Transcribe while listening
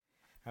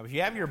Now, if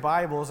you have your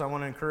Bibles, I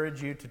want to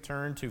encourage you to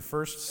turn to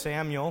 1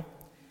 Samuel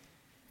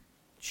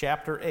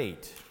chapter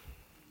 8.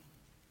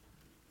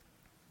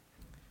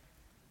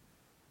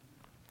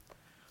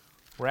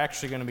 We're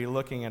actually going to be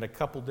looking at a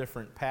couple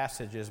different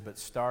passages, but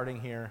starting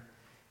here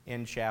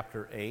in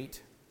chapter 8.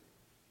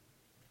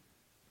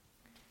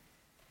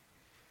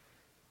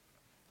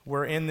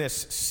 We're in this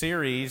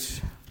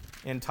series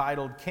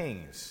entitled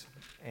Kings.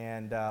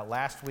 And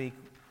last week,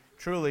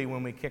 truly,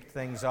 when we kicked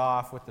things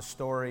off with the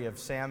story of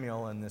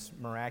Samuel and this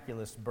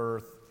miraculous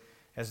birth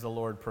as the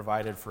Lord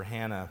provided for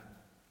Hannah.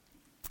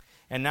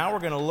 And now we're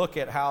going to look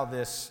at how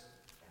this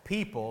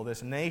people,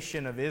 this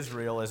nation of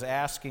Israel, is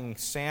asking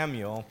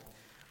Samuel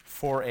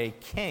for a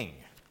king.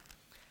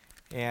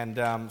 And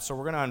so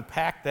we're going to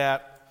unpack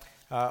that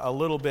a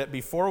little bit.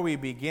 Before we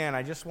begin,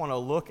 I just want to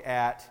look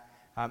at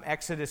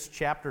Exodus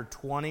chapter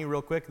 20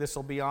 real quick. This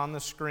will be on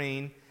the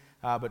screen.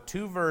 But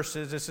 2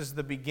 verses. This is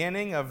the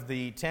beginning of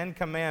the 10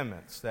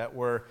 Commandments that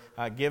were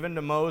given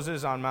to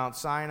Moses on Mount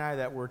Sinai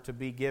that were to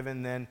be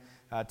given then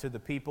to the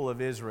people of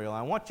Israel.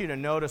 I want you to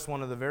notice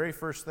one of the very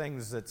first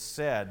things that's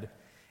said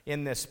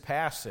in this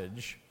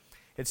passage.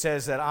 It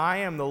says that I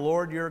am the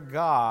Lord your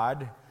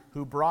God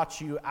who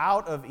brought you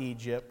out of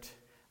Egypt,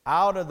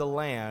 out of the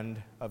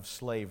land of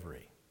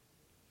slavery.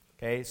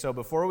 Okay, so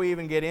before we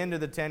even get into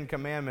the 10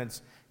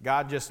 Commandments,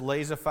 God just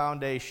lays a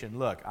foundation.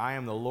 Look, I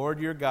am the Lord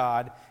your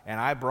God, and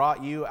I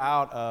brought you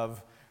out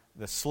of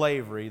the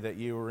slavery that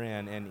you were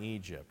in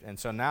Egypt. And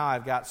so now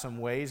I've got some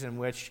ways in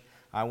which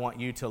I want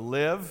you to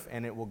live,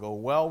 and it will go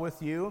well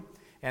with you.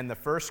 And the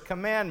first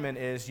commandment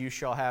is, you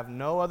shall have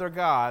no other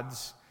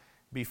gods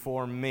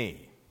before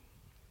me.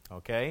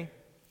 Okay?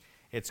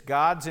 It's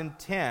God's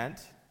intent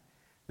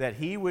that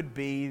He would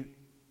be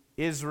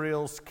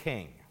Israel's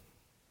king.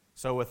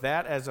 So with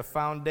that as a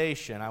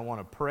foundation, I want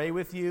to pray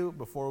with you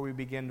before we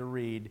begin to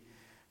read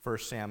 1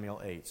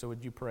 Samuel 8. So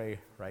would you pray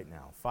right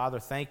now?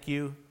 Father, thank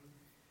you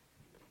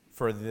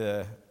for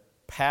the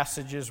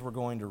passages we're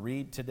going to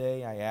read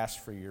today. I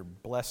ask for your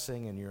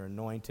blessing and your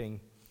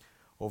anointing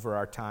over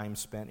our time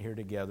spent here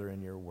together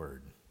in your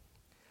word.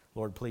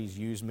 Lord, please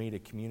use me to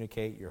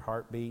communicate your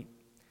heartbeat,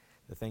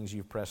 the things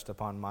you've pressed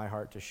upon my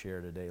heart to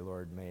share today.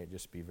 Lord, may it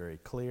just be very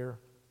clear.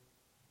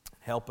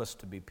 Help us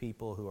to be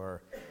people who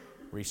are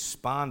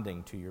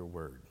responding to your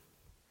word,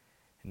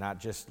 not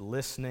just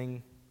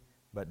listening,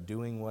 but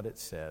doing what it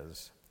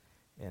says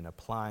and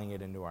applying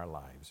it into our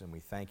lives. And we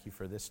thank you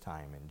for this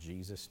time in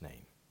Jesus'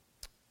 name.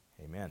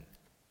 Amen.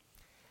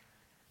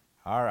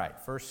 All right,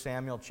 1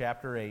 Samuel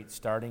chapter 8,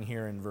 starting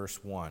here in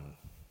verse 1,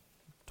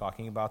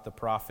 talking about the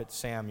prophet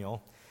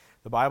Samuel.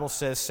 The Bible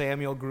says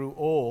Samuel grew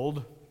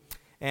old,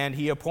 and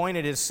he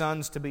appointed his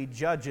sons to be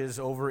judges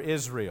over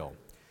Israel.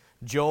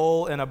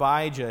 Joel and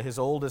Abijah, his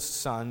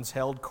oldest sons,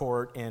 held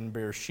court in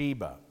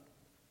Beersheba.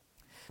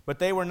 But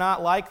they were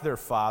not like their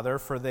father,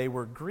 for they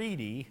were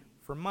greedy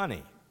for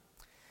money.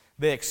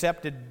 They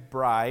accepted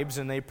bribes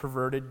and they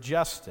perverted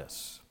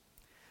justice.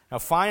 Now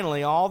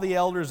finally, all the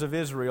elders of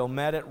Israel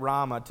met at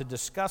Ramah to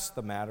discuss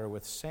the matter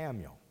with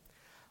Samuel.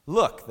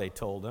 Look, they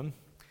told him,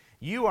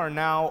 you are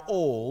now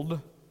old,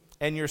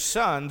 and your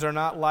sons are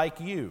not like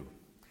you.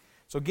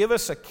 So give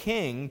us a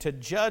king to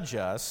judge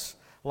us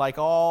like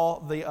all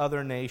the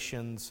other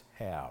nations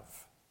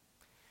have.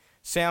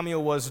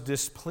 Samuel was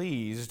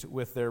displeased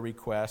with their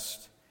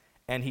request,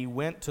 and he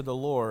went to the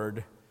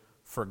Lord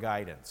for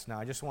guidance. Now,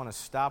 I just want to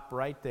stop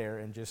right there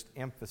and just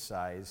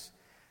emphasize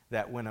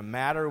that when a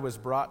matter was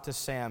brought to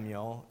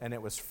Samuel, and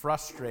it was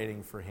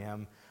frustrating for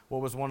him,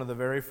 what was one of the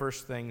very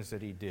first things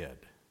that he did?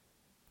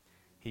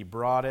 He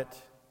brought it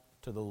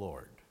to the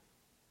Lord.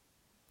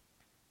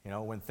 You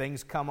know, when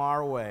things come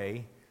our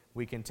way,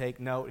 we can take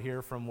note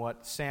here from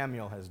what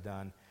Samuel has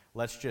done.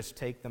 Let's just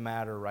take the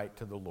matter right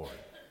to the Lord.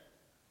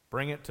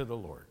 Bring it to the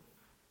Lord.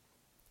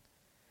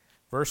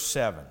 Verse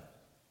 7.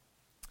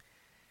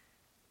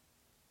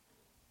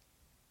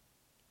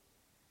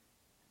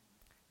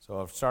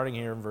 So starting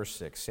here in verse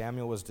 6,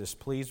 Samuel was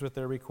displeased with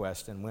their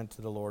request and went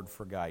to the Lord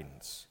for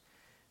guidance.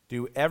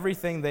 Do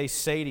everything they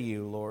say to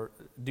you, Lord.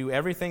 Do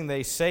everything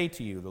they say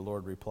to you, the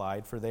Lord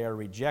replied, for they are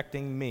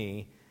rejecting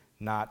me,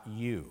 not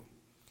you.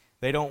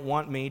 They don't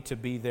want me to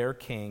be their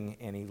king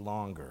any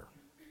longer.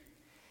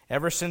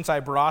 Ever since I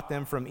brought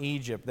them from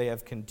Egypt, they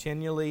have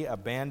continually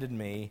abandoned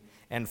me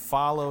and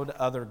followed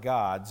other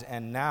gods,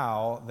 and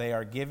now they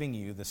are giving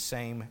you the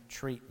same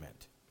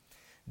treatment.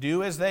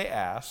 Do as they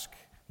ask,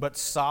 but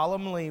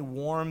solemnly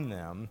warn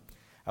them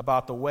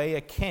about the way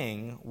a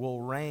king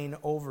will reign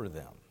over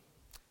them.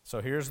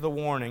 So here's the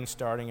warning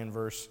starting in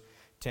verse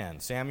 10.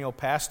 Samuel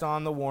passed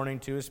on the warning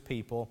to his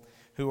people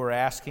who were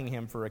asking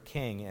him for a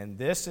king. And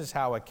this is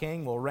how a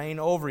king will reign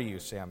over you,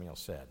 Samuel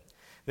said.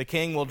 The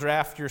king will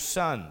draft your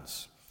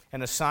sons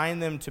and assign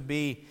them to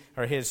be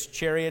his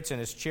chariots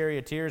and his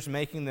charioteers,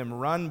 making them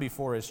run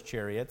before his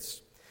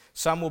chariots.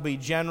 Some will be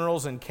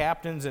generals and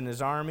captains in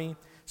his army.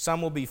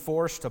 Some will be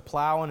forced to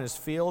plow in his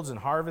fields and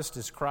harvest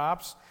his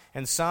crops.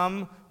 And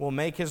some will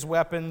make his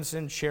weapons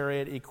and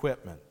chariot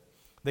equipment.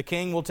 The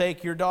king will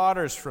take your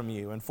daughters from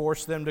you and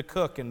force them to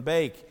cook and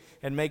bake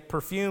and make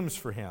perfumes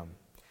for him.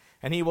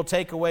 And he will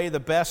take away the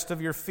best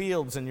of your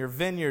fields and your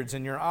vineyards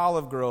and your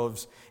olive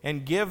groves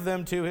and give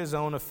them to his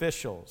own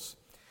officials.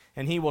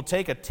 And he will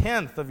take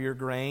 1/10 of your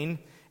grain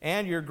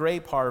and your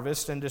grape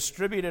harvest and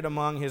distribute it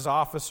among his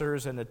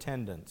officers and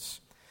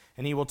attendants.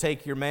 And he will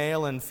take your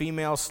male and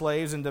female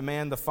slaves and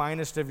demand the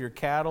finest of your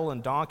cattle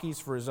and donkeys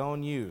for his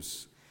own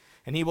use.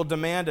 And he will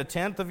demand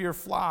 1/10 of your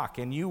flock,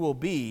 and you will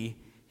be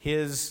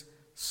his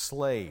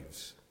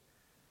slaves.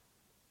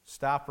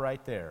 Stop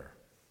right there.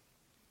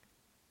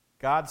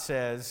 God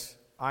says,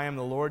 I am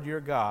the Lord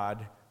your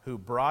God who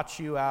brought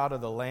you out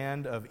of the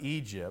land of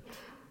Egypt,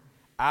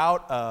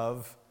 out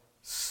of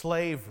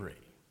slavery.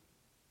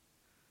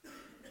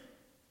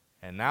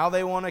 And now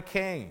they want a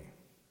king.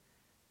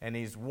 And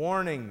he's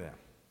warning them,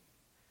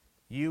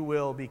 you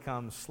will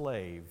become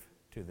slave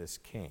to this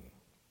king.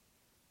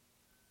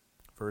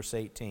 Verse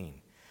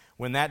 18,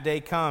 when that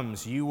day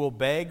comes, you will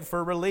beg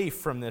for relief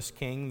from this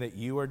king that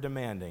you are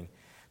demanding,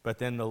 but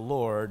then the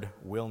Lord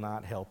will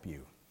not help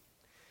you.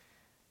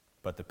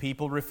 But the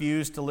people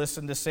refused to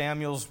listen to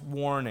Samuel's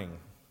warning.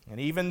 And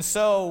even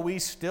so, we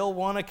still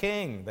want a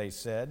king, they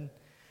said.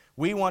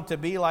 We want to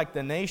be like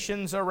the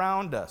nations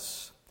around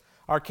us.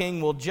 Our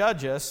king will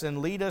judge us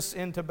and lead us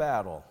into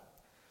battle.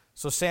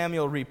 So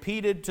Samuel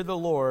repeated to the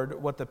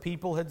Lord what the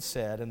people had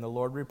said, and the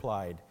Lord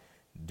replied,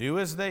 do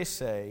as they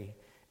say,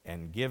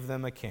 and give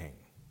them a king.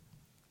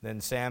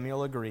 Then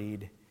Samuel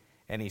agreed,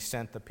 and he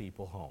sent the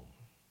people home.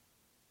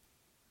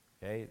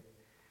 Okay?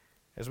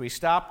 As we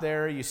stop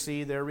there, you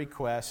see their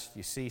request.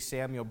 You see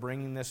Samuel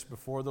bringing this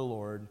before the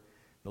Lord.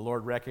 The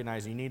Lord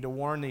recognized you need to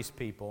warn these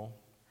people,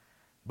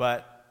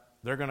 but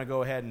they're going to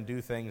go ahead and do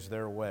things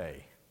their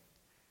way.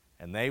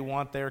 And they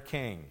want their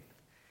king.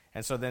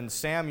 And so then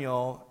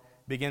Samuel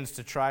begins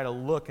to try to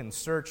look and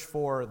search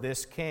for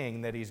this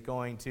king that he's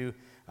going to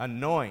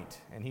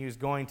anoint. And he was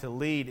going to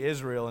lead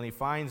Israel. And he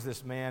finds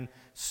this man,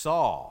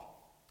 Saul.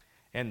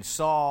 And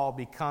Saul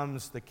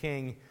becomes the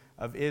king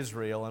of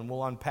Israel. And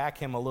we'll unpack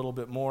him a little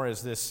bit more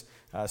as this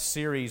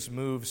series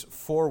moves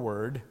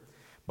forward.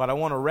 But I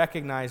want to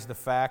recognize the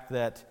fact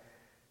that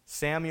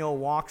Samuel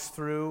walks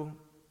through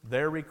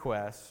their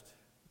request,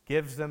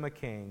 gives them a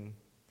king,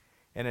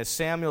 and as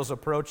Samuel's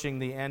approaching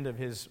the end of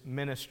his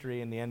ministry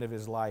and the end of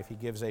his life, he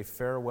gives a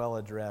farewell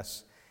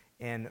address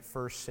in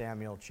 1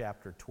 Samuel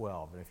chapter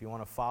 12. And if you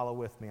want to follow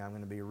with me, I'm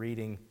going to be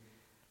reading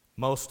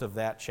most of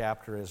that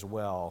chapter as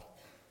well,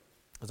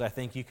 because I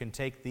think you can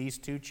take these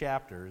two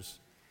chapters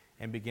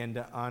and begin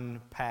to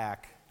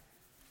unpack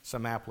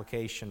some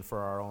application for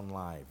our own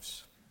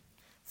lives.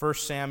 1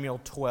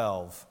 Samuel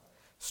 12,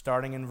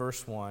 starting in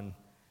verse 1,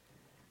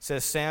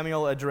 says,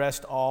 Samuel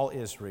addressed all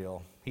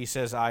Israel. He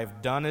says,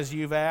 I've done as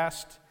you've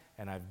asked,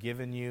 and I've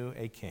given you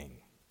a king.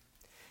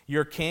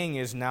 Your king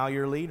is now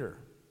your leader,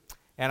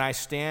 and I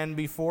stand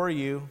before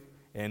you,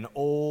 an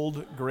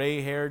old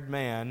gray-haired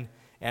man,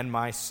 and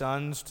my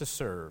sons to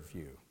serve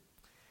you.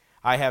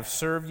 I have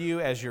served you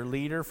as your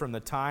leader from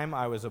the time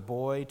I was a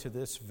boy to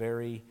this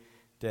very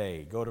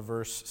day. Go to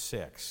verse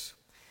 6.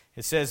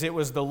 It says, it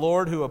was the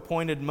Lord who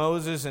appointed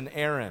Moses and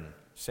Aaron,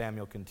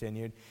 Samuel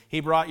continued. He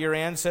brought your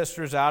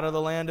ancestors out of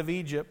the land of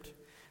Egypt.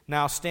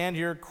 Now stand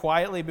here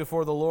quietly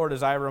before the Lord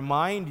as I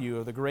remind you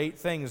of the great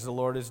things the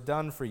Lord has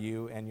done for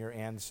you and your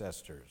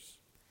ancestors.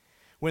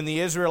 When the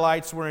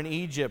Israelites were in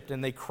Egypt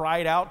and they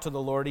cried out to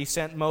the Lord, he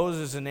sent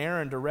Moses and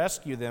Aaron to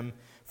rescue them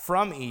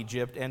from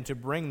Egypt and to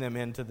bring them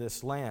into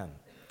this land.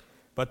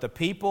 But the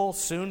people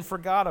soon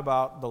forgot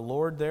about the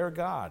Lord their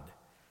God.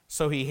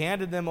 So he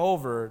handed them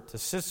over to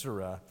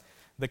Sisera,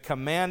 the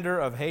commander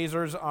of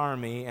Hazor's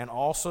army, and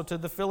also to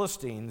the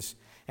Philistines,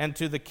 and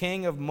to the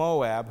king of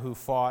Moab who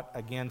fought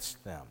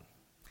against them.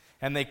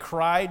 And they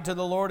cried to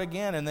the Lord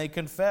again, and they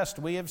confessed,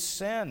 we have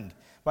sinned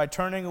by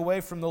turning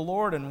away from the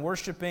Lord and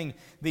worshiping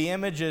the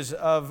images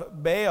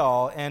of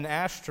Baal and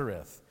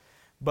Ashtoreth.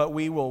 But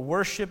we will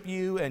worship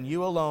you and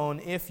you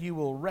alone if you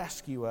will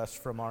rescue us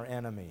from our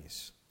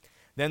enemies.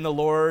 Then the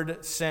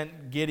Lord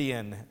sent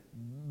Gideon,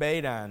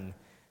 Badan,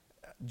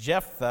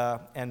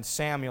 Jephthah, and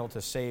Samuel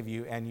to save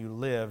you, and you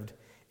lived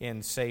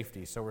in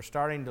safety. So we're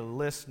starting to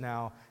list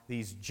now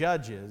these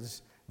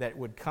judges that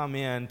would come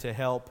in to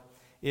help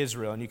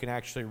Israel. And you can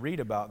actually read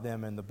about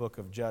them in the book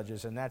of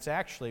Judges. And that's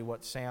actually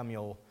what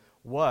Samuel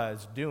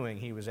was doing.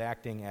 He was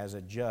acting as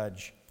a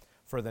judge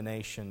for the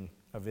nation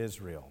of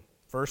Israel.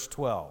 Verse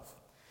 12.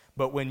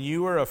 But when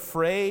you were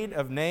afraid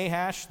of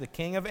Nahash, the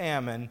king of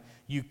Ammon,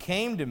 you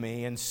came to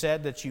me and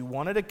said that you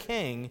wanted a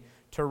king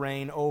to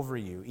reign over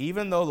you,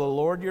 even though the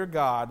Lord your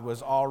God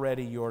was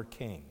already your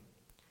king.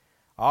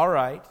 All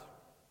right,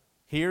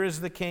 here is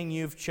the king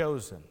you've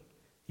chosen.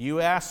 You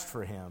asked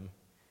for him,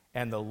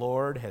 and the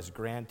Lord has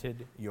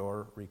granted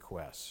your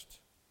request.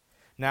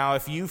 Now,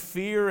 if you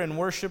fear and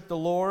worship the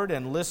Lord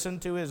and listen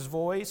to his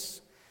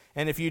voice,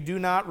 and if you do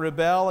not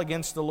rebel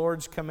against the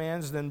Lord's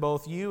commands, then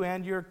both you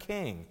and your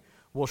king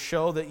will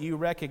show that you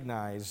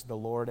recognize the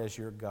Lord as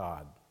your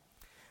God.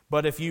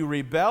 But if you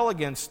rebel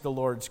against the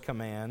Lord's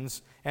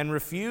commands and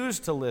refuse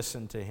to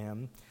listen to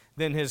him,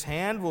 then his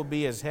hand will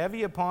be as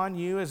heavy upon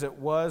you as it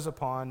was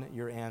upon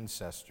your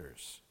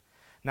ancestors.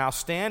 Now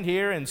stand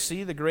here and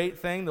see the great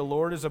thing the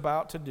Lord is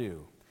about to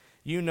do.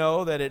 You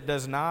know that it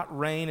does not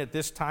rain at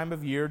this time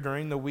of year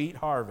during the wheat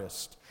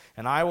harvest.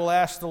 And I will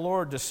ask the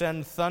Lord to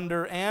send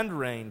thunder and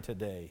rain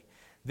today.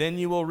 Then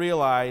you will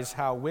realize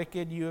how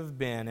wicked you have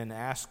been in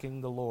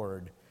asking the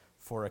Lord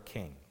for a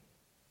king."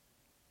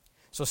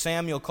 So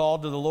Samuel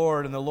called to the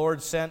Lord, and the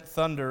Lord sent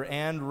thunder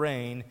and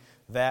rain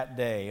that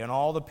day. And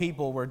all the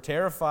people were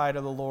terrified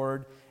of the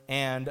Lord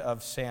and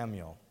of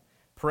Samuel.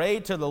 "Pray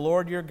to the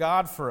Lord your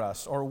God for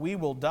us, or we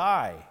will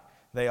die,"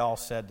 they all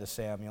said to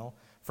Samuel.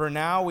 "For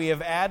now we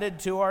have added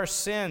to our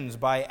sins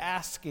by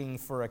asking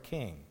for a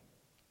king."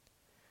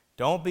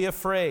 "Don't be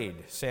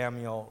afraid,"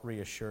 Samuel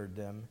reassured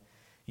them.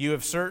 "You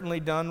have certainly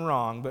done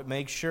wrong, but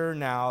make sure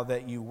now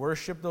that you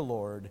worship the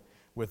Lord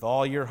with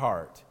all your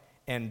heart,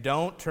 and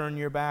don't turn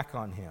your back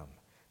on him.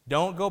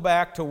 Don't go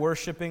back to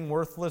worshiping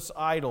worthless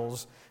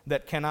idols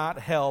that cannot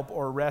help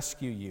or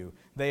rescue you.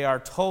 They are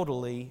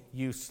totally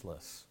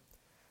useless.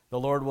 The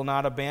Lord will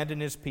not abandon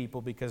his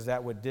people because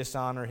that would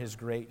dishonor his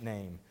great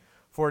name.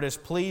 For it has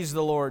pleased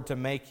the Lord to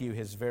make you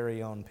his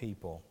very own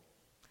people.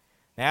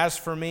 As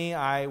for me,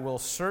 I will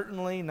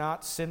certainly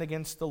not sin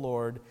against the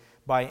Lord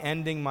by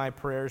ending my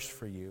prayers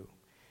for you,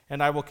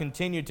 and I will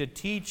continue to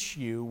teach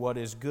you what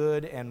is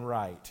good and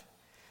right.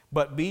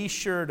 But be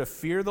sure to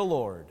fear the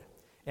Lord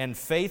and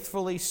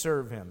faithfully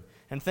serve him,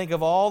 and think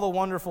of all the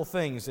wonderful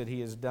things that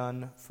he has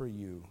done for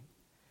you.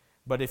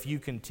 But if you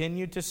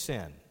continue to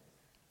sin,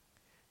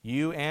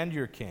 you and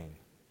your king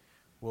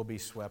will be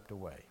swept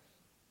away."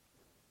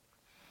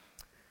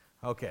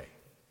 Okay,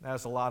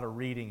 that's a lot of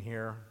reading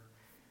here,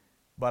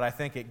 but I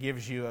think it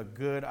gives you a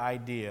good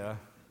idea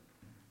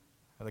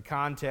of the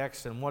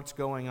context and what's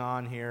going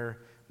on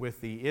here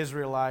with the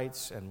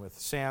Israelites and with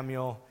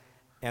Samuel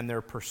and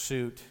their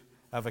pursuit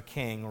of a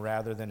king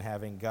rather than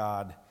having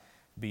God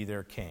be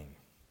their king.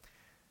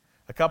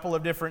 A couple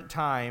of different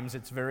times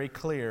it's very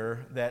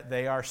clear that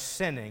they are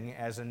sinning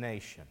as a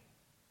nation.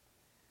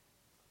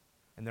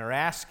 And they're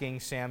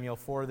asking Samuel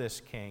for this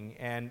king,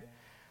 and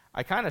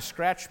I kind of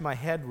scratched my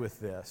head with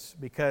this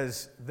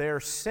because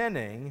they're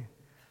sinning,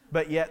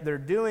 but yet they're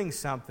doing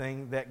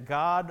something that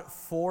God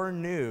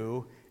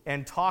foreknew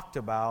and talked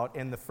about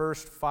in the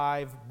first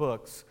 5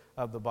 books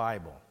of the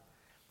Bible.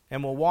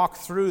 And we'll walk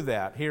through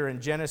that here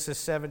in Genesis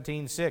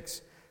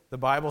 17:6. The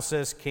Bible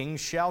says,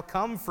 "Kings shall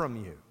come from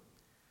you."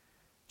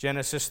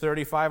 Genesis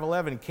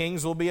 35:11,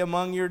 "Kings will be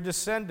among your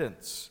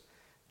descendants."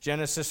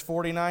 Genesis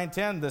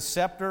 49:10, "The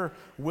scepter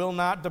will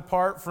not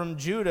depart from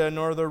Judah,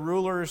 nor the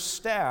ruler's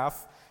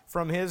staff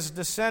from his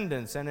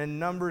descendants." And in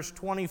Numbers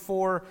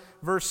 24,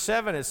 verse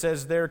 7, it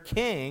says, "Their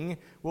king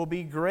will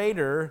be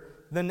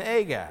greater than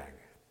Agag."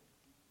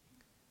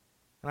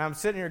 And I'm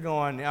sitting here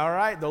going, all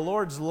right, the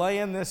Lord's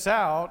laying this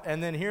out,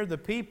 and then here the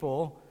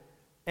people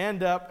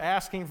end up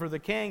asking for the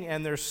king,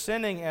 and they're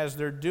sinning as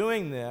they're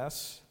doing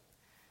this.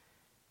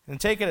 And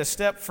take it a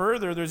step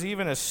further, there's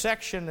even a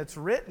section that's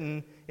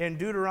written in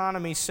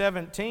Deuteronomy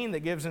 17 that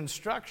gives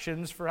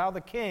instructions for how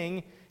the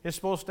king is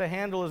supposed to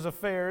handle his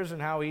affairs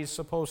and how he's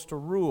supposed to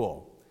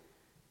rule.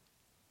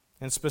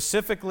 And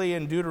specifically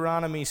in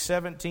Deuteronomy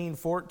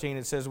 17:14,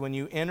 it says, "When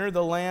you enter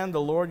the land the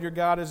Lord your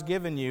God has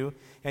given you,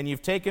 and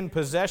you've taken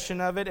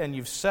possession of it, and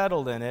you've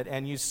settled in it,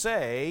 and you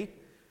say,"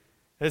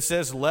 it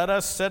says, "Let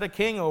us set a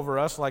king over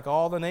us like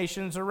all the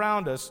nations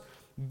around us.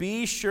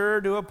 Be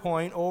sure to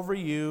appoint over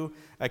you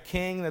a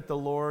king that the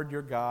Lord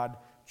your God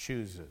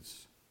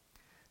chooses."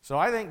 So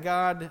I think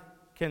God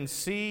can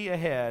see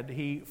ahead.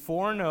 He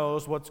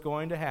foreknows what's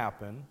going to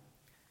happen.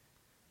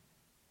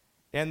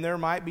 And there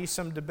might be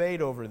some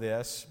debate over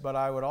this, but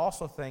I would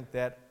also think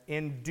that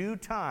in due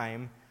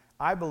time,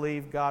 I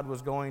believe God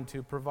was going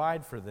to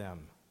provide for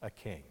them a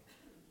king.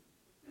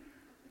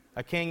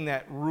 A king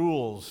that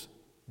rules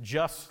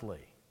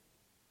justly.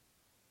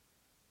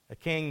 A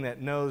king that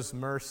knows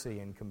mercy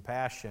and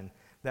compassion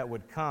that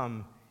would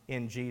come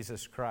in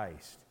Jesus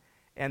Christ.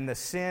 And the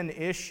sin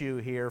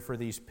issue here for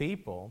these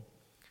people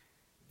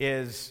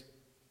is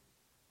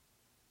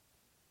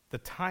the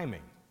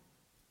timing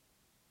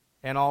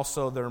and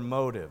also their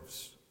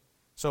motives.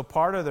 So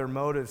part of their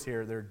motives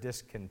here, they're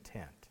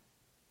discontent.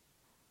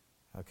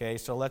 Okay,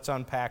 so let's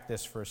unpack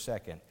this for a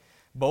second.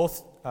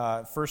 Both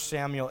 1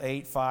 Samuel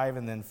 8:5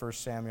 and then 1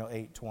 Samuel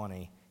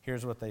 8:20,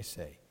 here's what they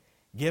say.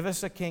 "Give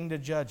us a king to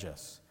judge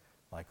us,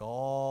 like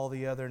all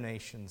the other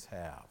nations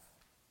have."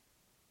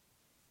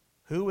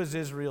 Who was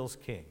Israel's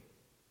king?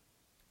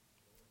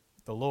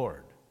 The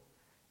Lord.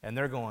 And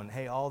they're going,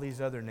 hey, all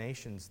these other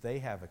nations, they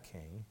have a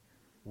king.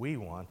 We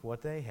want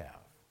what they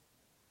have.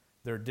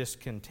 They're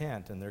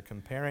discontent and they're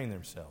comparing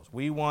themselves.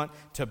 We want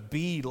to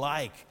be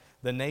like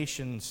the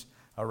nations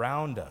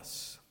around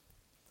us.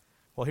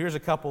 Well, here's a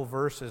couple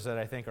verses that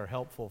I think are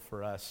helpful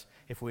for us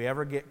if we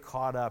ever get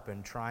caught up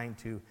in trying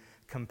to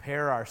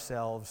compare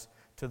ourselves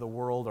to the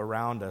world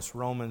around us.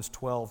 Romans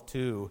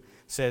 12:2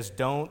 says,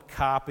 "Don't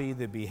copy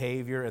the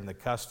behavior and the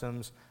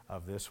customs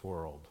of this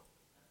world."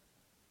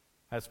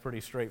 That's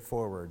pretty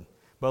straightforward.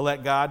 "But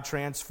let God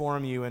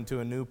transform you into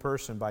a new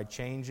person by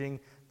changing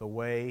the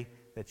way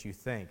that you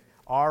think."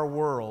 Our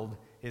world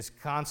is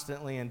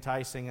constantly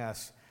enticing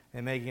us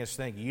and making us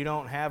think, you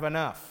don't have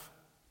enough.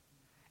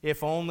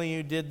 If only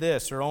you did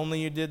this, or only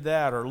you did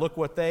that, or look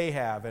what they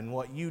have and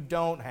what you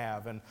don't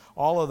have, and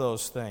all of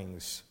those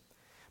things.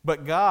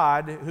 But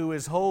God, who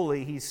is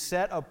holy, He's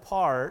set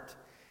apart.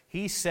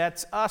 He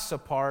sets us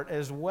apart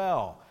as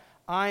well.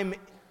 I'm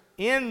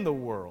in the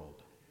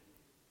world,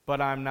 but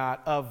I'm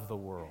not of the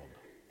world.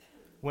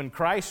 When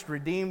Christ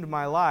redeemed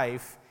my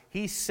life,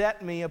 He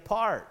set me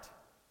apart.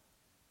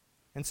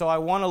 And so I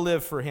want to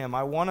live for Him.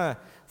 I want to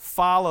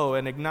follow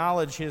and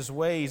acknowledge His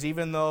ways,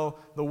 even though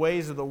the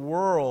ways of the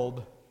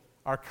world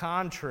are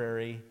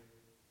contrary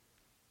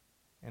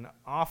and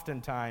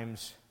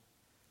oftentimes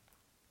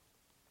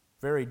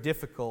very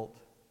difficult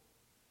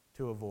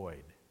to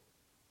avoid.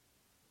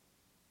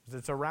 Because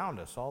it's around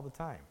us all the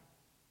time.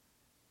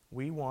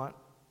 We want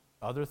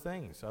other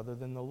things other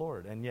than the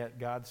Lord. And yet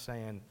God's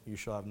saying, you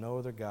shall have no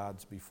other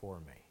gods before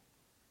me.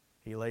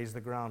 He lays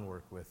the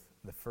groundwork with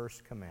the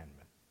first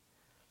commandment.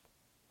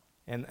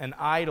 And an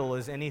idol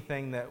is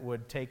anything that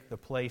would take the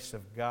place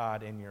of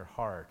God in your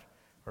heart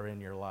or in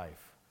your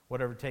life.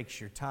 Whatever takes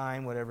your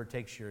time, whatever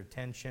takes your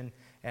attention,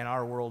 and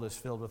our world is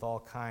filled with all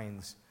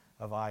kinds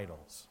of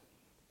idols.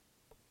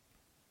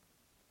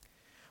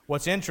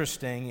 What's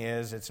interesting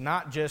is it's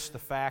not just the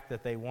fact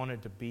that they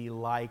wanted to be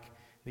like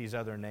these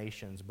other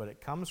nations, but it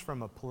comes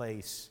from a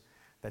place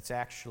that's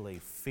actually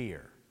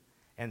fear.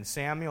 And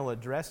Samuel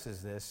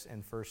addresses this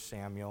in 1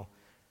 Samuel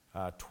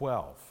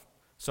 12.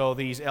 So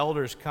these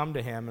elders come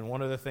to him, and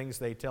one of the things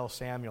they tell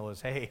Samuel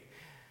is, hey,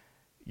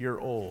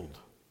 you're old.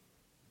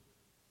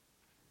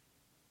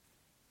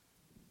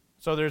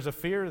 So there's a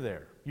fear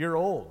there. You're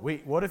old.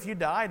 What if you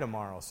die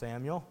tomorrow,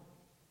 Samuel?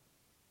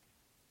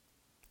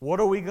 What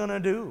are we going to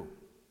do?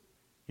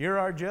 You're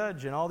our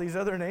judge, and all these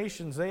other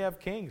nations, they have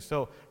kings.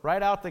 So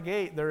right out the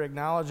gate, they're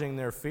acknowledging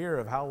their fear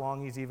of how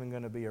long he's even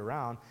going to be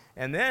around.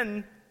 And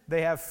then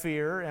they have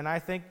fear, and I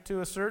think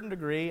to a certain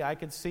degree, I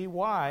could see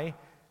why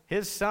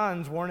his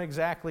sons weren't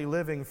exactly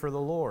living for the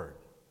Lord.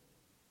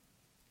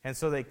 And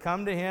so they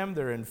come to him,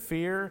 they're in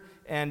fear,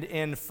 and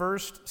in 1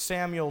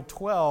 Samuel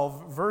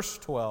 12, verse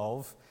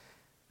 12,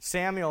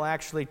 Samuel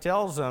actually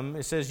tells them,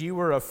 it says, you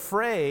were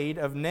afraid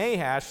of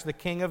Nahash, the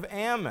king of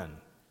Ammon.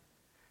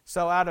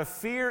 So out of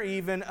fear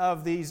even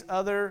of these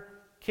other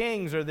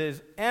kings or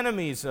these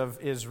enemies of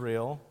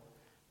Israel,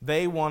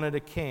 they wanted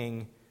a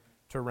king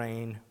to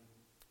reign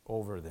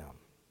over them.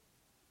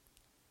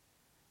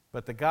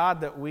 But the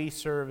God that we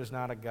serve is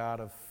not a God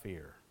of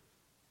fear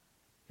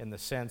in the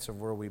sense of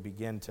where we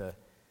begin to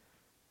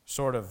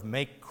sort of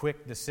make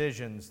quick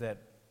decisions that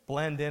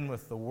blend in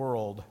with the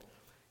world.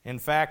 In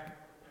fact,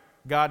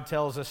 God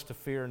tells us to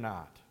fear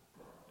not.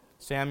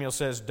 Samuel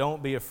says,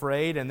 don't be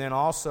afraid. And then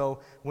also,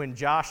 when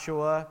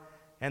Joshua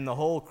and the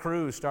whole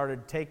crew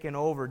started taking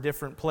over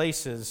different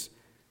places,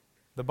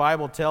 the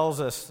Bible tells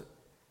us,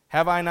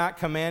 have I not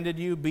commanded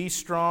you, be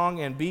strong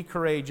and be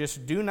courageous,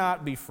 do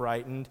not be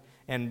frightened,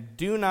 and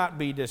do not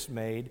be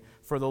dismayed,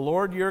 for the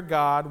Lord your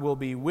God will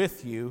be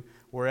with you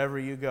wherever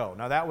you go.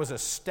 Now that was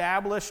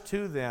established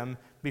to them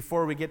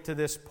before we get to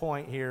this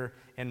point here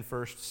in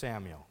 1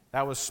 Samuel.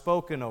 That was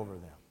spoken over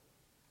them.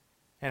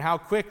 And how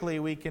quickly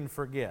we can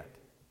forget.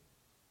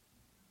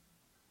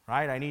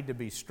 Right? I need to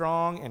be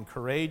strong and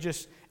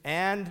courageous,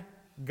 and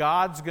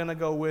God's going to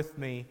go with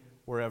me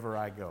wherever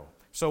I go.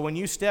 So when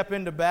you step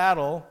into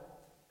battle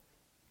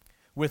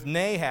with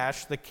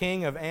Nahash, the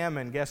king of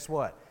Ammon, guess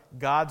what?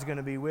 God's going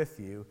to be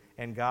with you,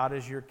 and God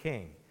is your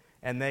king.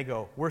 And they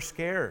go, we're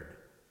scared.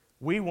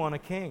 We want a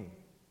king.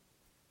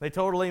 They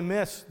totally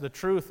miss the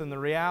truth and the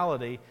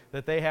reality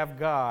that they have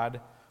God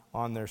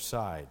on their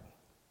side.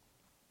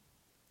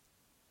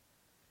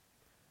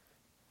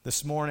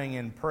 This morning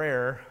in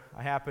prayer,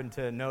 I happened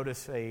to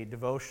notice a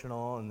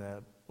devotional in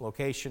the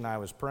location I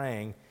was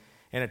praying,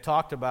 and it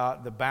talked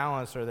about the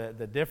balance or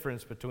the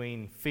difference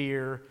between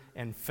fear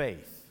and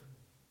faith.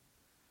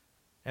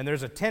 And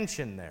there's a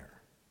tension there.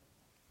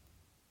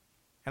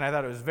 And I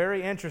thought it was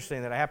very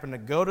interesting that I happened to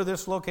go to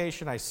this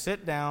location, I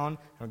sit down,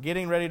 I'm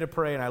getting ready to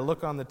pray, and I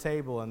look on the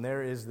table, and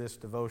there is this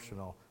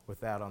devotional with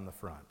that on the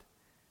front.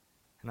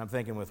 And I'm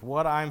thinking, with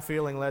what I'm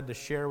feeling led to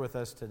share with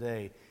us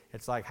today,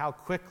 it's like how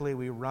quickly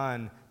we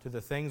run to the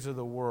things of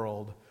the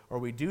world, or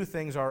we do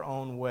things our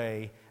own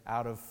way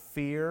out of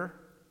fear,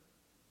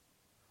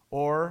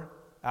 or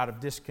out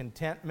of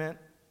discontentment,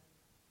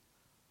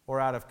 or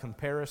out of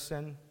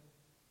comparison.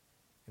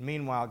 And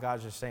meanwhile,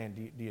 God's just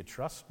saying, do you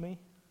trust me?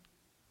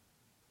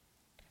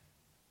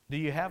 Do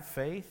you have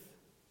faith?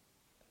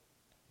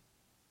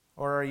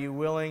 Or are you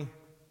willing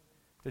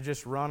to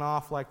just run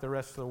off like the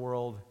rest of the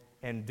world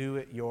and do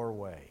it your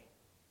way?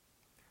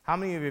 How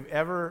many of you have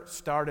ever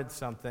started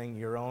something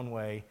your own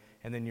way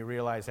and then you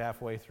realize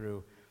halfway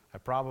through, I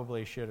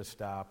probably should have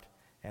stopped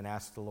and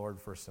asked the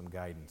Lord for some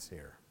guidance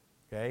here?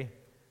 Okay?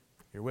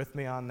 You're with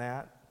me on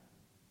that?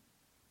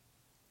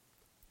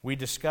 We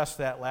discussed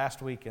that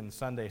last week in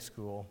Sunday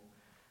school.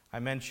 I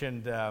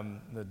mentioned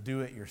the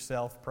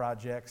do-it-yourself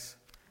projects.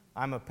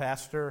 I'm a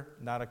pastor,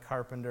 not a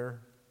carpenter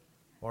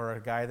or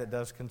a guy that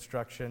does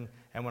construction,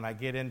 And when I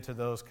get into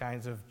those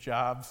kinds of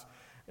jobs,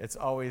 it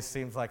always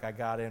seems like I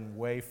got in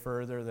way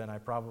further than I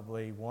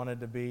probably wanted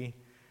to be.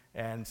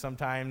 And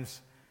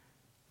sometimes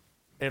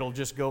it'll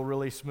just go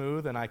really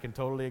smooth, and I can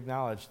totally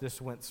acknowledge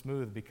this went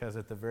smooth because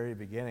at the very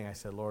beginning I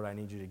said, Lord, I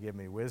need you to give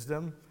me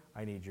wisdom.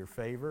 I need your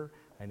favor.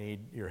 I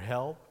need your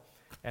help.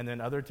 And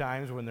then other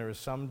times when there was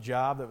some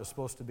job that was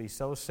supposed to be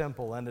so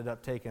simple ended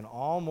up taking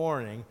all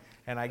morning,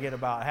 and I get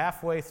about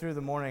halfway through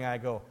the morning, I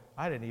go,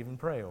 I didn't even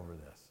pray over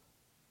this.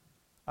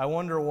 I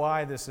wonder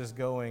why this is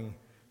going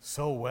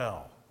so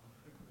well.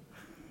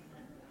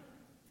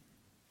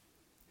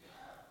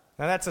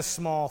 Now that's a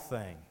small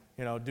thing,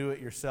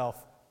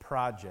 do-it-yourself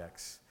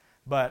projects.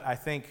 But I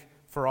think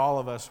for all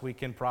of us, we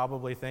can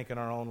probably think in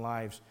our own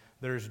lives,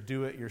 there's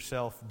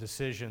do-it-yourself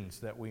decisions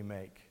that we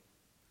make.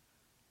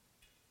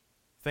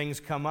 Things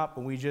come up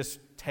and we just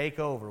take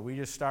over. We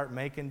just start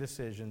making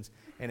decisions,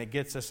 and it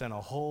gets us in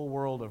a whole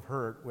world of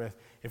hurt.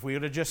 If we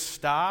would have just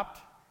stopped,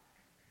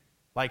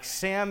 like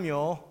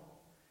Samuel,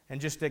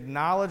 and just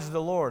acknowledge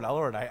the Lord.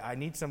 Lord, I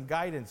need some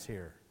guidance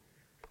here.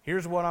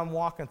 Here's what I'm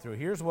walking through.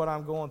 Here's what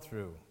I'm going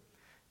through.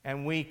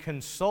 And we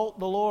consult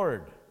the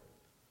Lord.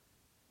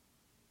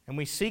 And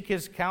we seek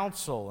His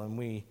counsel, and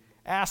we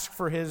ask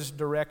for His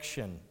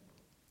direction.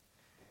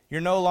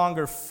 You're no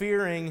longer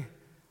fearing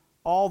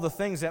all the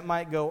things that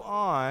might go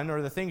on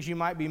or the things you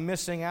might be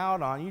missing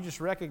out on. You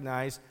just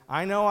recognize,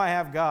 I know I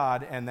have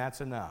God, and that's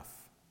enough.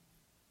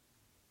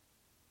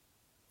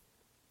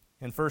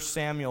 In 1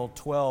 Samuel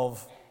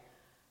 12,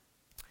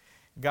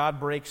 God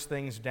breaks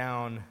things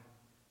down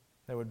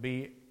that would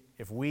be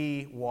if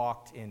we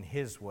walked in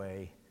His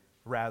way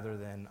rather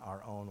than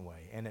our own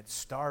way. And it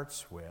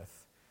starts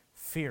with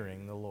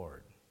fearing the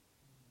Lord.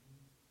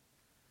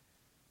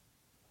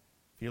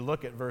 If you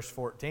look at verse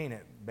 14,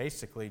 it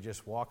basically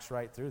just walks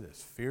right through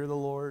this. Fear the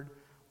Lord,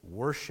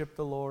 worship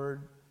the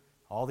Lord.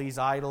 All these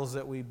idols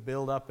that we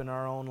build up in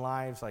our own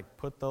lives, like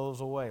put those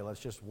away.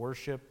 Let's just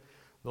worship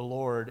the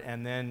Lord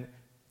and then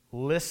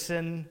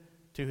listen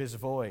to His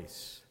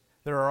voice.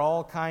 There are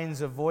all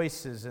kinds of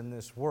voices in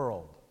this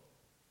world.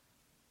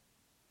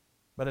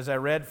 But as I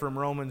read from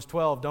Romans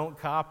 12, don't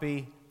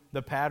copy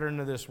the pattern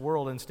of this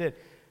world. Instead,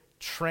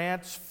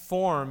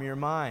 transform your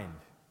mind.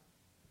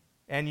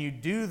 And you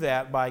do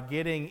that by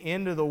getting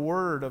into the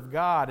Word of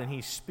God, and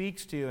He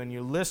speaks to you, and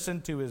you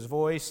listen to His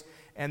voice.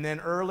 And then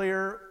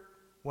earlier,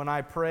 when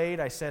I prayed,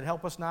 I said,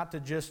 help us not to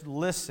just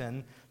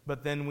listen,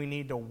 but then we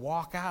need to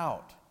walk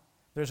out.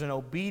 There's an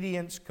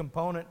obedience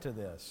component to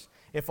this.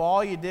 If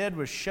all you did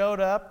was showed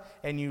up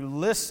and you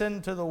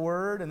listened to the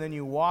Word and then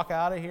you walk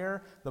out of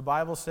here, the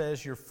Bible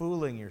says you're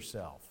fooling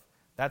yourself.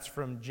 That's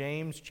from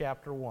James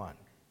chapter 1.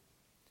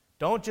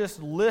 Don't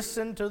just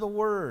listen to the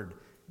Word.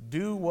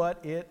 Do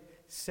what it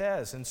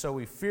says. And so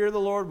we fear the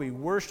Lord, we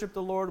worship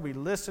the Lord, we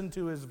listen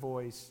to His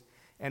voice,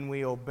 and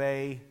we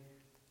obey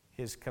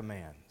His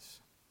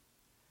commands.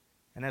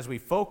 And as we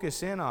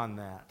focus in on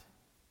that,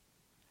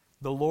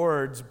 the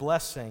Lord's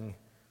blessing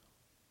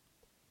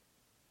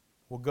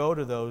will go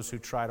to those who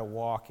try to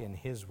walk in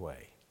His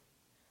way.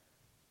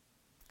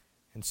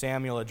 And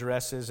Samuel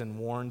addresses and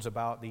warns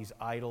about these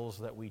idols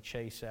that we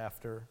chase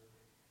after.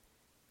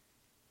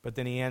 But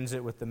then he ends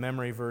it with the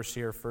memory verse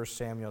here, 1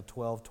 Samuel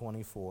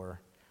 12:24.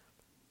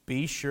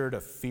 Be sure to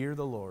fear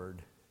the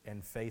Lord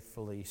and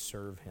faithfully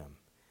serve Him.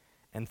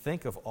 And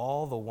think of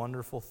all the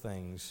wonderful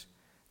things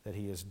that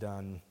He has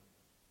done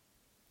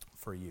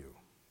for you.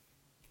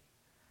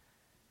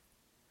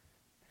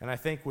 And I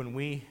think when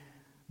we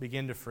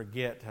begin to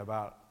forget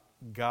about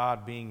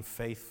God being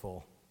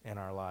faithful in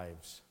our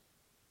lives,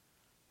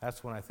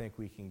 that's when I think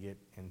we can get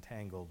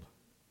entangled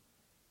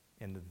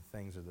into the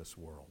things of this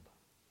world.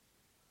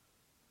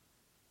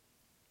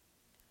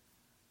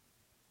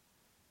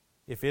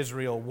 If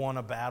Israel won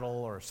a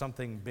battle or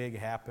something big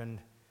happened,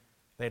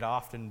 they'd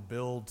often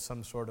build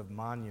some sort of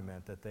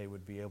monument that they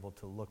would be able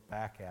to look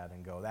back at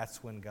and go,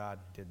 that's when God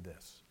did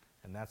this,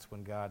 and that's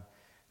when God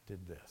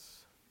did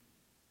this.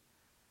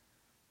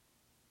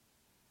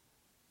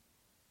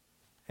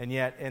 And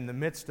yet, in the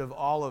midst of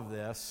all of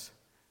this,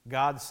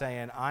 God's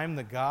saying, I'm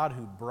the God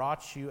who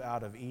brought you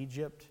out of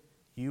Egypt.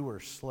 You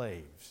were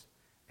slaves.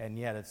 And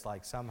yet, it's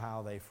like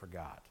somehow they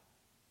forgot.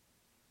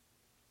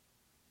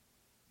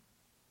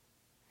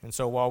 And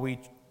so while we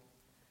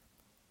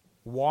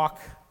walk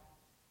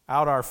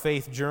out our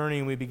faith journey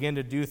and we begin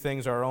to do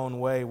things our own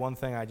way, one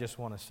thing I just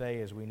want to say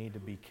is we need to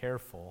be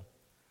careful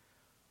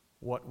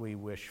what we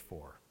wish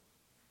for.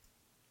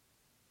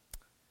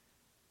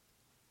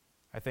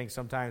 I think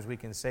sometimes we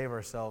can save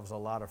ourselves a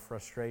lot of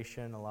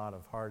frustration, a lot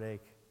of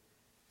heartache,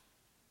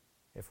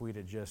 if we'd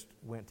have just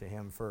went to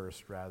Him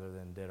first rather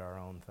than did our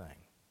own thing.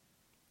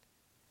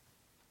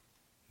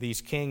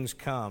 These kings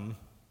come.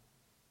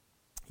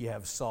 You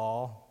have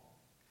Saul,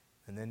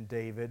 and then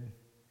David,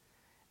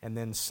 and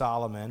then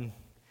Solomon.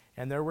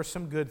 And there were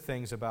some good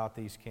things about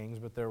these kings,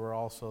 but there were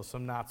also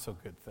some not so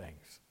good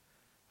things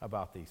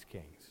about these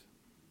kings.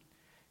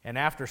 And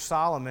after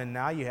Solomon,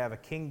 now you have a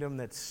kingdom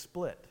that's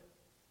split.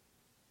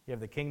 You have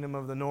the kingdom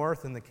of the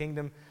north and the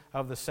kingdom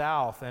of the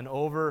south. And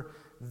over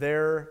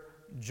their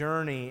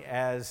journey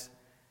as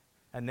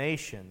a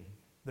nation,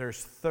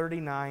 there's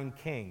 39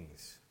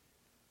 kings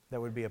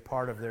that would be a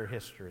part of their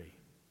history,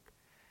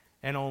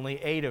 and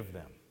only 8 of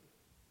them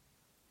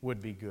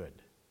would be good.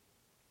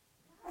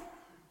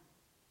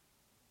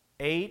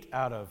 8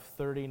 out of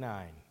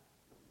 39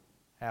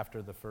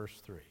 after the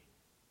first 3.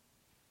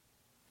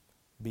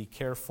 Be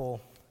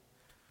careful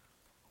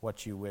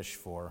what you wish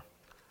for.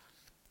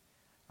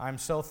 I'm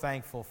so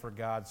thankful for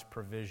God's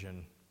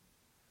provision,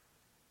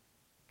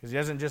 because He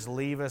doesn't just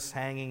leave us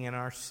hanging in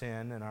our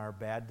sin and our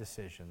bad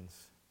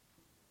decisions,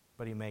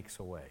 but He makes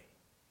a way.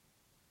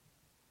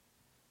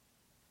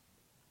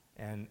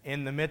 And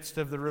in the midst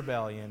of the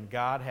rebellion,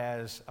 God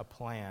has a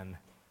plan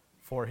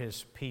for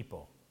His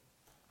people.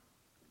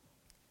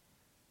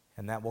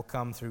 And that will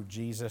come through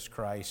Jesus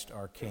Christ,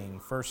 our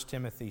King. 1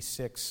 Timothy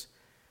 6,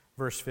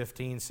 verse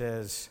 15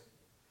 says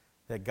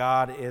that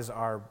God is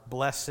our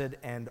blessed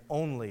and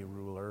only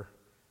ruler,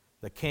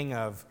 the King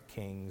of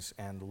kings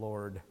and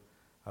Lord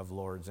of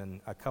lords.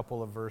 And a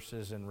couple of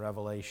verses in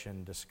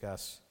Revelation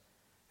discuss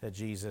that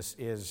Jesus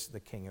is the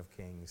King of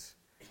kings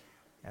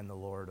and the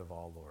Lord of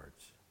all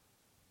lords.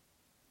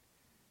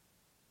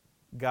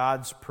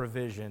 God's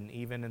provision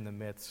even in the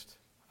midst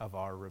of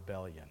our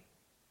rebellion.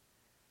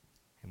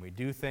 And we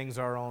do things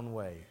our own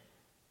way,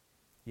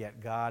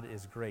 yet God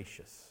is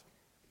gracious.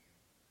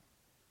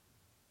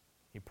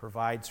 He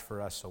provides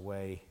for us a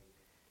way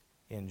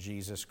in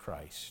Jesus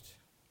Christ.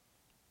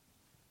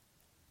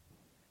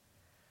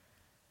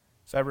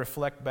 As I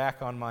reflect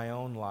back on my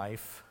own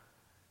life,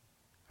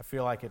 I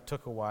feel like it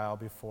took a while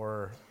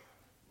before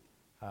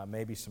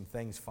maybe some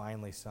things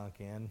finally sunk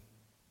in.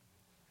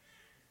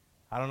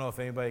 I don't know if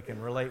anybody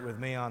can relate with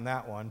me on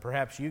that one.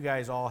 Perhaps you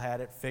guys all had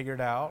it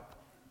figured out,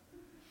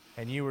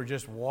 and you were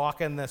just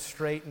walking the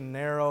straight and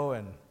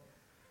narrow,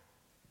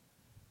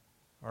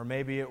 or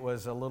maybe it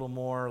was a little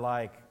more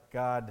like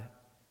God,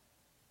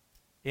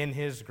 in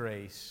His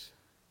grace,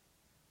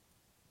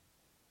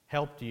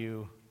 helped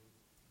you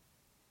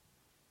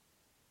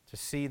to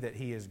see that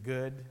He is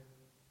good,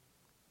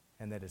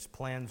 and that His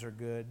plans are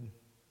good,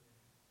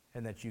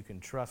 and that you can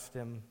trust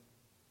Him,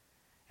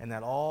 and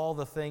that all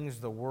the things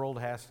the world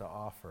has to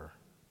offer,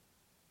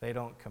 they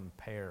don't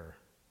compare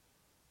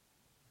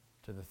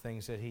to the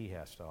things that He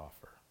has to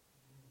offer.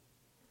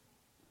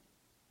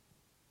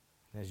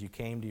 As you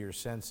came to your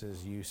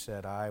senses, you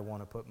said, I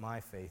want to put my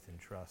faith and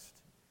trust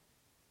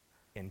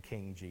in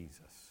King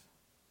Jesus.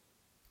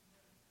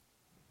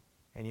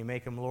 And you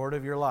make Him Lord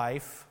of your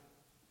life.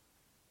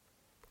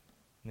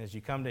 And as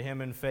you come to Him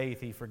in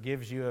faith, He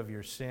forgives you of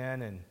your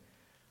sin and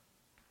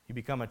you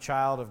become a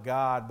child of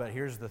God. But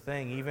here's the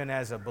thing, even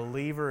as a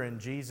believer in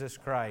Jesus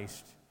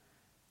Christ,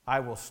 I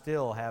will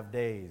still have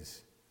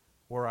days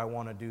where I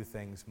want to do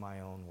things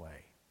my own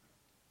way.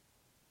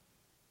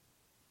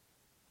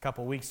 A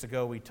couple weeks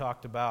ago, we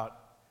talked about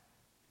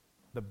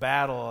the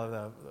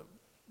battle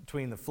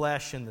between the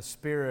flesh and the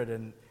spirit,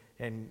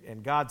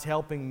 and God's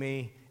helping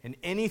me. And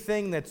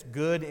anything that's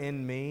good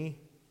in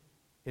me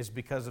is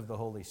because of the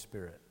Holy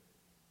Spirit.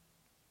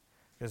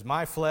 Because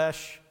my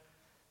flesh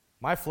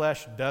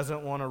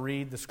doesn't want to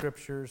read the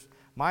Scriptures.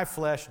 My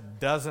flesh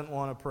doesn't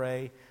want to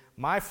pray.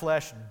 My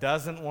flesh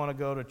doesn't want to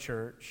go to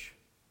church.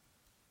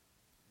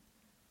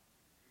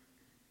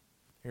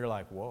 You're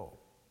like, whoa.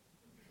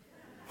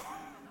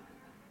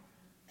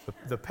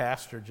 The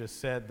pastor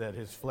just said that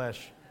his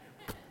flesh.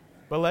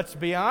 But let's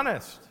be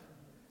honest.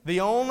 The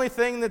only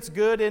thing that's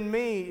good in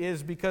me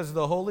is because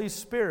the Holy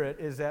Spirit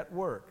is at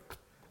work.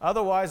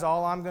 Otherwise,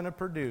 all I'm going to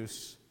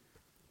produce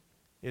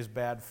is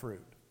bad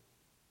fruit.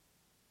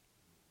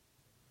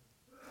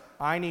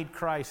 I need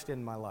Christ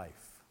in my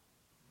life.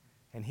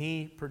 And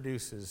He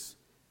produces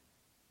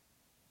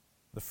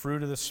the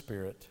fruit of the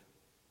Spirit.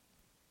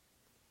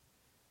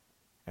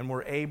 And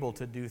we're able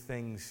to do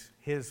things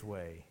His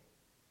way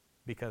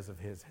because of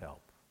His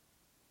help.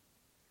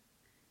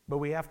 But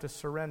we have to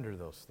surrender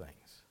those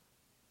things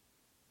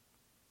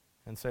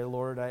and say,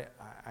 Lord, I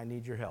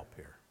need your help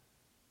here.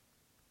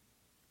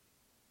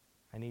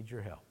 I need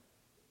your help.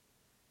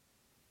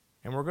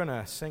 And we're going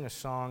to sing a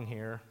song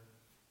here.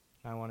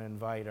 I want to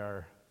invite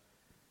our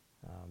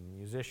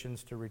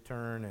musicians to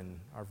return and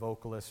our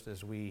vocalist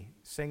as we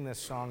sing this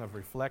song of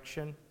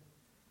reflection.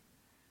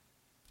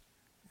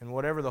 And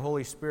whatever the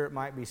Holy Spirit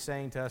might be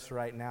saying to us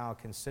right now,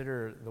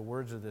 consider the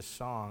words of this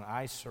song,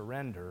 I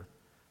surrender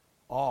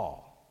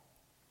all.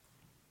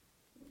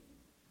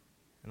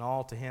 And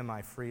all to Him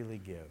I freely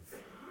give.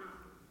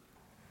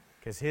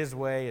 Because His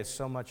way is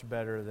so much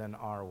better than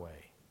our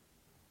way.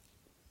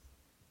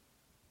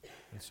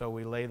 And so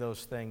we lay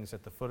those things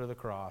at the foot of the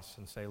cross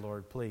and say,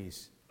 Lord,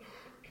 please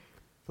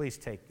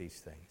take these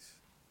things.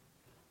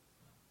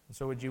 And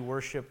so would you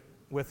worship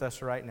with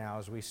us right now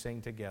as we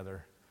sing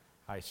together,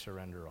 I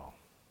surrender all.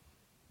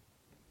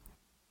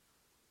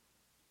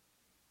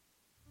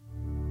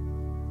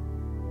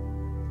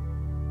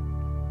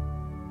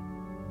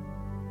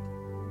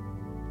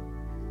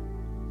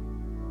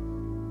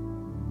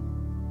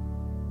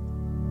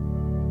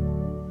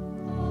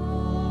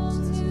 All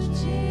to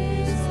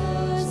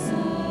Jesus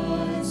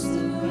I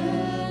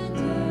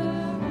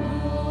surrender.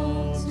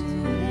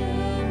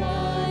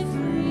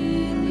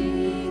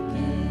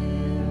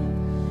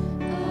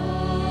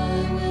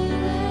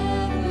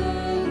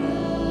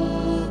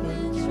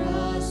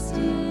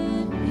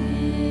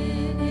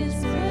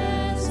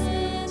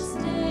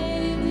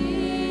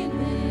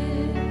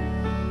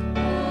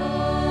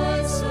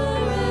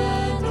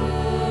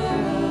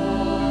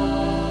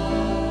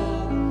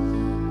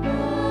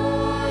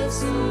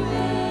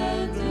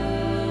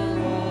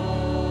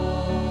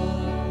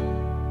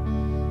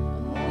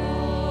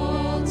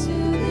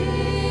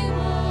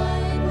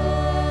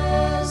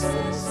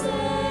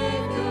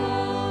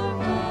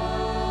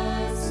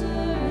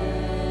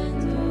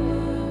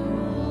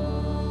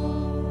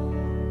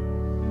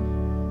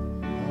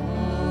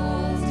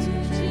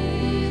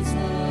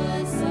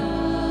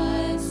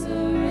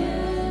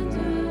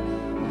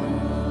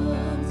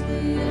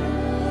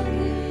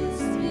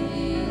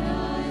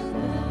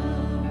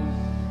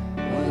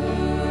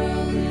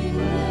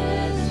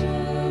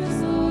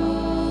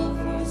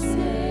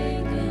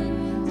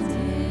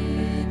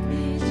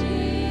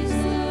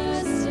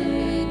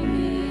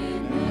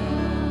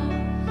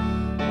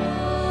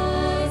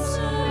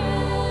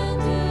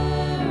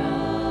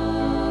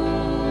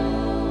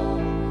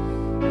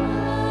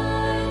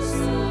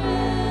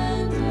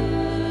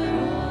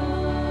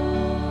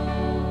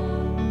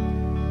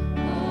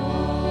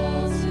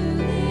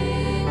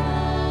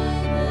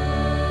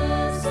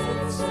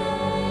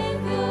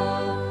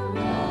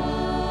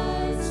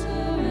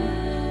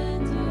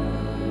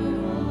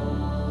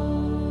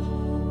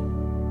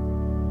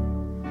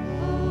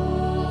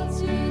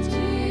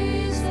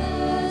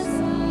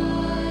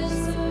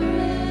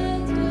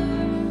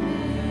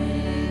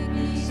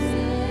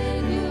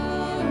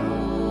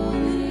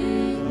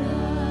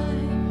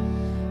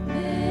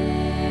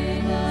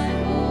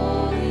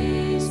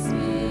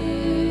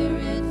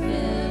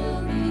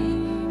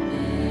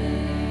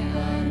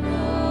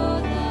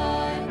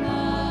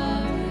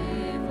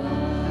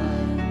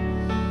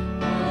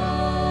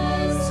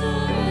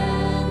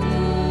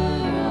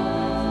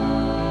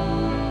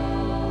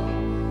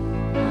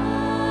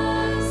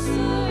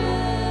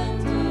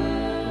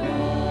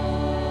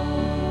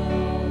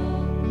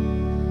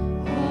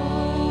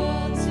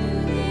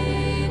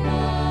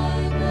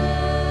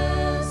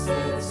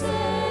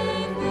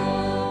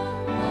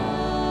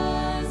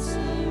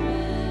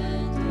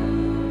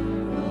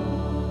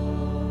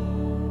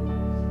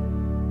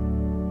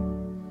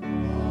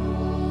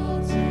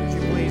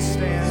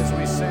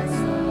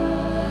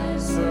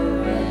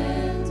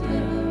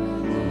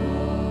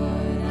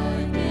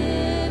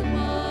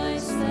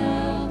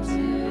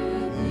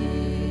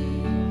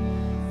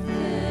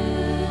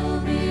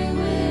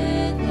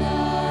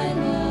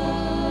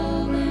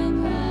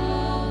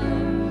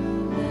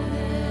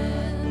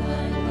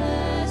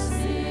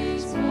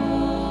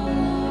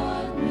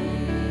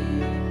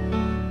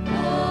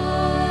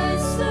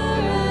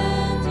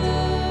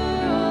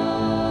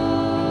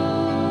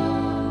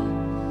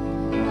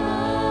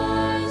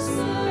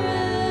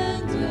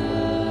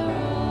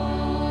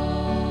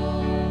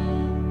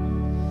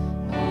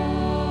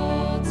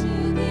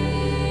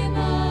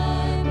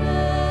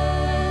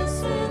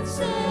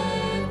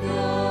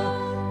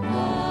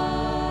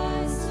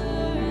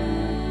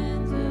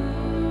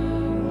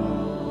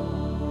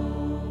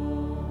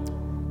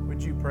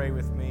 pray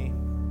with me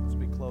as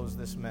we close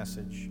this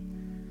message?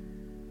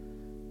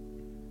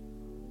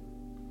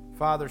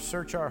 Father,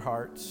 search our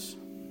hearts.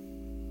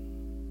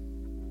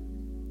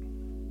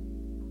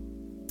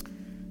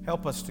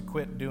 Help us to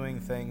quit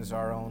doing things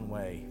our own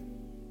way,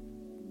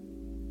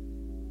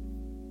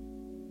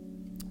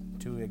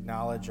 to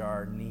acknowledge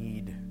our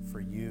need for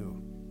you.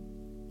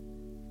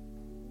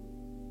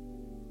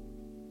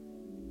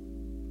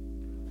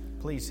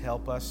 Please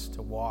help us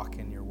to walk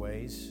in your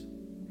ways.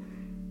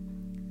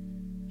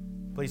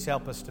 Please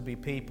help us to be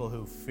people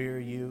who fear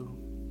you,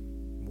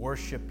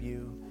 worship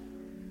you,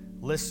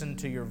 listen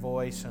to your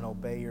voice, and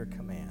obey your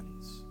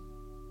commands.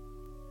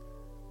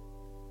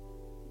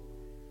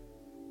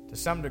 To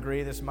some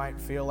degree, this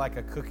might feel like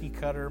a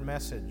cookie-cutter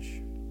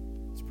message.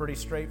 It's pretty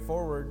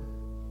straightforward.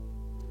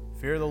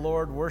 Fear the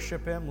Lord,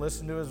 worship Him,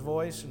 listen to His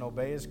voice, and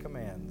obey His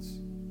commands.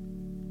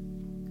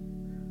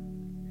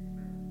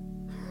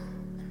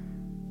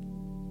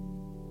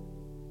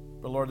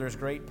 But Lord, there's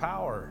great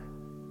power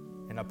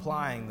in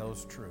applying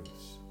those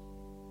truths.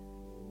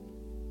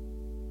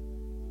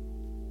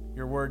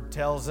 Your word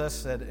tells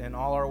us that in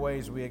all our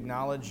ways we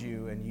acknowledge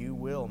you, and you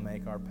will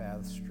make our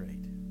paths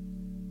straight.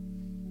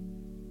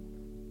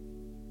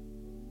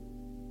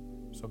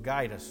 So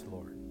guide us,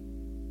 Lord,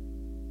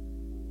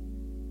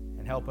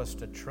 and help us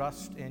to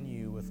trust in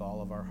you with all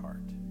of our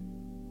heart.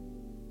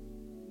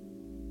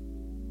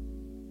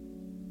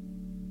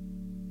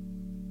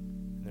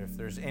 And if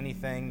there's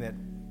anything that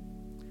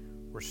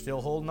we're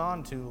still holding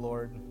on to,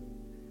 Lord,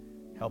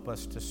 help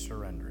us to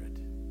surrender it.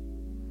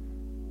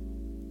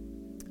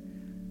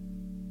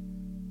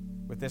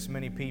 With this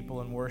many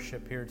people in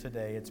worship here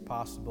today, it's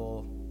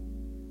possible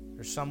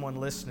there's someone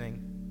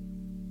listening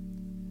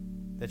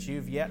that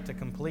you've yet to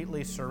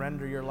completely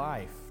surrender your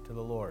life to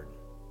the Lord.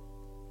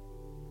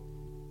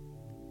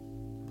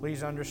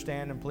 Please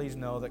understand and please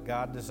know that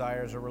God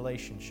desires a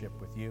relationship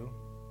with you.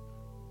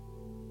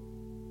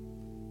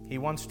 He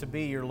wants to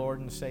be your Lord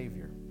and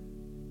Savior.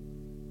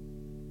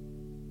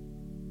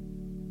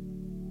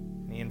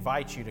 And He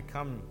invites you to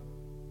come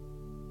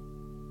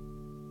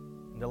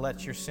and to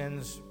let your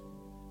sins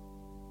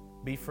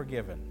be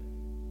forgiven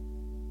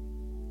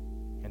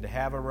and to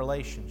have a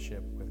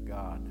relationship with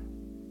God.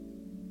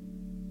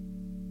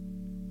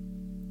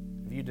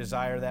 If you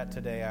desire that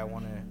today, I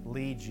want to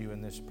lead you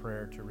in this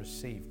prayer to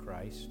receive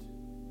Christ.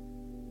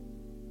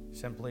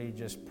 Simply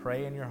just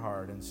pray in your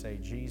heart and say,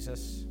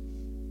 Jesus,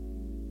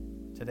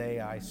 today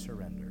I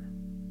surrender.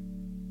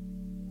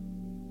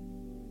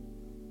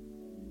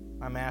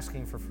 I'm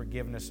asking for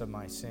forgiveness of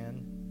my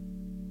sin.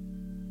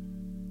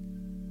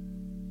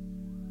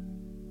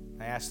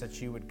 I ask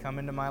that you would come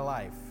into my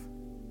life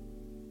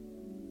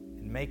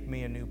and make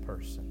me a new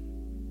person.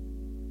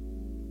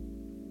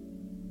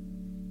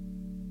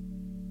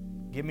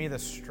 Give me the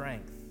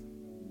strength.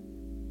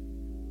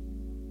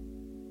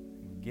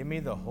 Give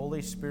me the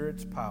Holy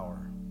Spirit's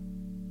power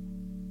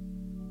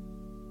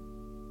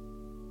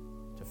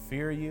to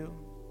fear you,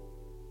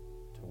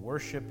 to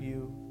worship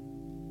you,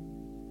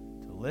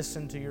 to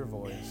listen to your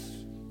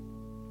voice,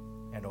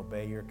 and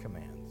obey your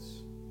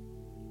commands.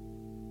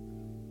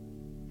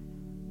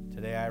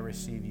 Today I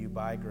receive you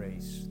by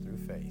grace through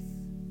faith.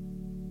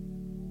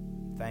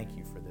 Thank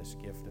you for this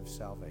gift of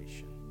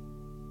salvation.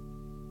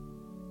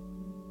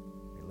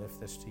 We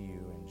lift this to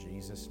you in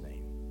Jesus' name.